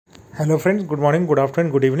Hello friends, good morning, good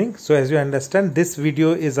afternoon, good evening. So as you understand, this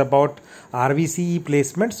video is about RVCE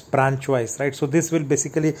placements branch wise, right? So this will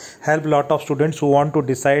basically help a lot of students who want to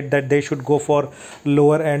decide that they should go for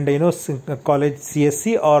lower end, college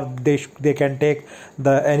CSC, or they can take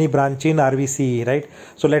any branch in RVCE, right?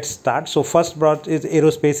 So let's start. So first branch is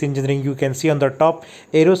aerospace engineering. You can see on the top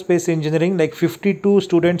aerospace engineering, like 52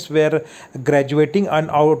 students were graduating, and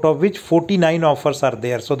out of which 49 offers are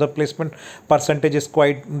there. So the placement percentage is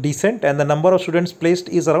quite decent, and the number of students placed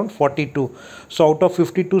is around 42. So out of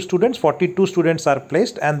 52 students, 42 students are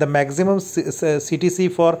placed, and the maximum CTC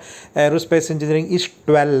for aerospace engineering is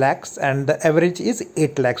 12 lakhs, and the average is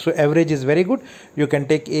 8 lakhs. So average is very good. You can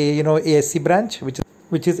take a ASC branch,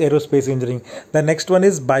 which is aerospace engineering. The next one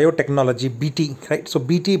is biotechnology, BT, right? So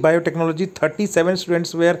BT, biotechnology, 37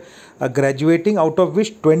 students were graduating, out of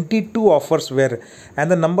which 22 offers were, and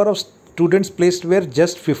the number of students placed were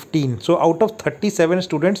just 15. So out of 37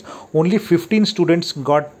 students, only 15 students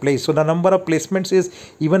got placed. So the number of placements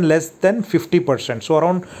is even less than 50%. So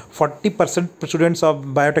around 40% students of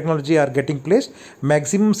biotechnology are getting placed.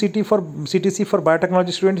 Maximum CTC for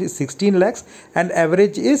biotechnology students is 16 lakhs, and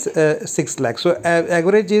average is 6 lakhs. So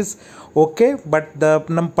average is okay, but the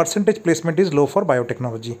percentage placement is low for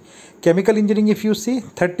biotechnology. Chemical engineering, if you see,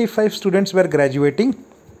 35 students were graduating,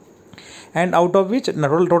 and out of which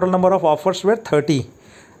total number of offers were 30,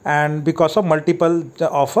 and because of multiple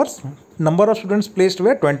offers, number of students placed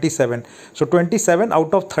were 27. So 27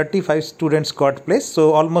 out of 35 students got placed.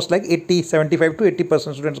 So almost like 75 to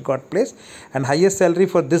 80% students got placed, and highest salary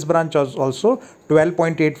for this branch was also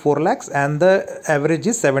 12.84 lakhs, and the average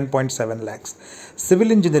is 7.7 lakhs.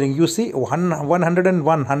 Civil engineering, you see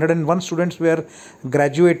 101 students were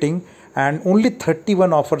graduating, and only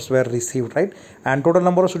 31 offers were received, right? And total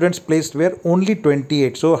number of students placed were only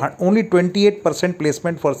 28. So only 28%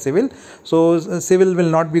 placement for civil. So civil will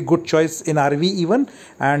not be good choice in RV even,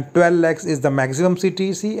 and 12 lakhs is the maximum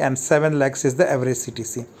CTC, and 7 lakhs is the average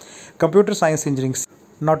CTC. Computer science engineering,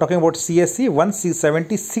 now talking about CSC,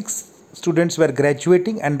 176 students were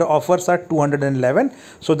graduating, and the offers are 211.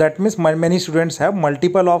 So that means many students have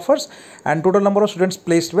multiple offers, and total number of students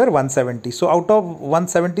placed were 170. So out of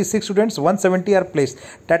 176 students, 170 are placed.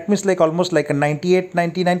 That means like almost like a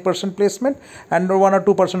 98-99% placement, and 1 or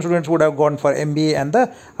 2% students would have gone for MBA and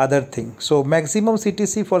the other thing. So maximum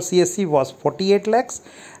CTC for CSC was 48 lakhs,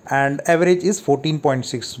 and average is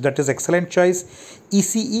 14.6. So that is excellent choice.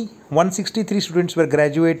 ECE, 163 students were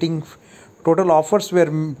graduating. Total offers were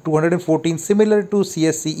 214, similar to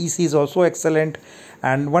CSC. EC is also excellent,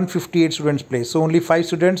 and 158 students placed. So only 5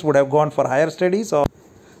 students would have gone for higher studies or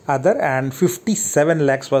other, and 57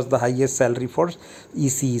 lakhs was the highest salary for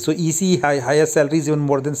ECE. So ECE highest salary is even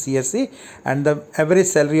more than CSC, and the average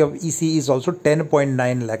salary of ECE is also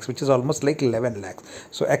 10.9 lakhs, which is almost like 11 lakhs.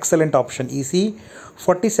 So excellent option ECE.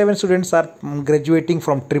 47 students are graduating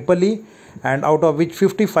from EEE, and out of which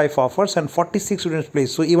 55 offers and 46 students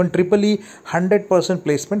placed. So even EEE 100%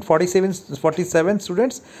 placement, 47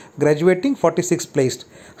 students graduating, 46 placed.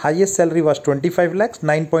 Highest salary was 25 lakhs,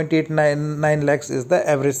 9.899 lakhs is the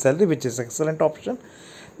average salary, which is excellent option.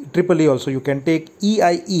 EEE also you can take.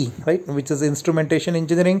 EIE, right, which is instrumentation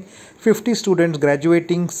engineering, 50 students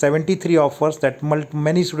graduating, 73 offers. That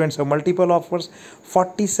many students have multiple offers,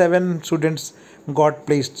 47 students got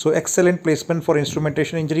placed. So excellent placement for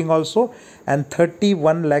instrumentation engineering also, and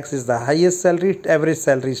 31 lakhs is the highest salary. Average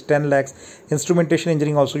salary is 10 lakhs. Instrumentation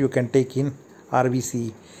engineering also you can take in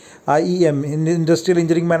RVCE. IEM, in industrial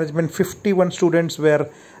engineering management, 51 students were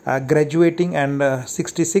graduating, and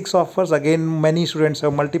 66 offers. Again, many students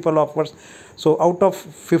have multiple offers. So out of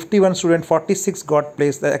 51 students, 46 got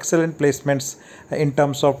placed. The excellent placements in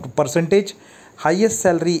terms of percentage. Highest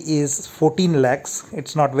salary is 14 lakhs.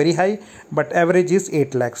 It's not very high, but average is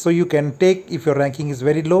 8 lakhs. So you can take if your ranking is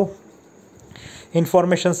very low.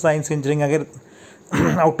 Information science engineering, again,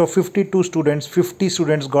 out of 52 students, 50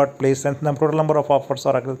 students got placed, and the total number of offers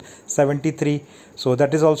are 73. So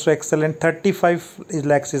that is also excellent. 35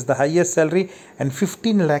 lakhs is the highest salary, and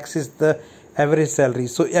 15 lakhs is the average salary.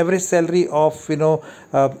 So average salary of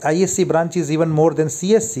ISC branch is even more than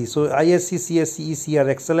CSC. So ISC, CSC, EC are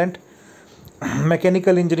excellent.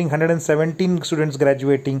 Mechanical engineering, 117 students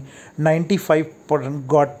graduating, 95%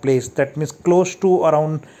 got placed. That means close to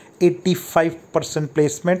around 85%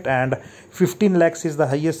 placement, and 15 lakhs is the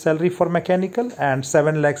highest salary for mechanical, and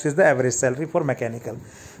 7 lakhs is the average salary for mechanical.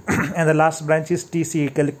 And the last branch is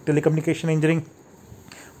TC, telecommunication engineering.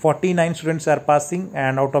 49 students are passing,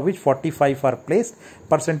 and out of which 45 are placed.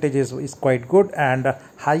 Percentage is quite good, and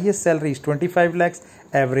highest salary is 25 lakhs,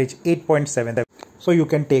 average 8.7. so you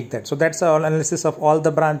can take that. So that's all analysis of all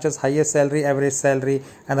the branches, highest salary, average salary,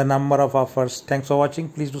 and the number of offers. Thanks for watching.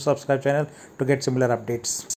 Please do subscribe channel to get similar updates.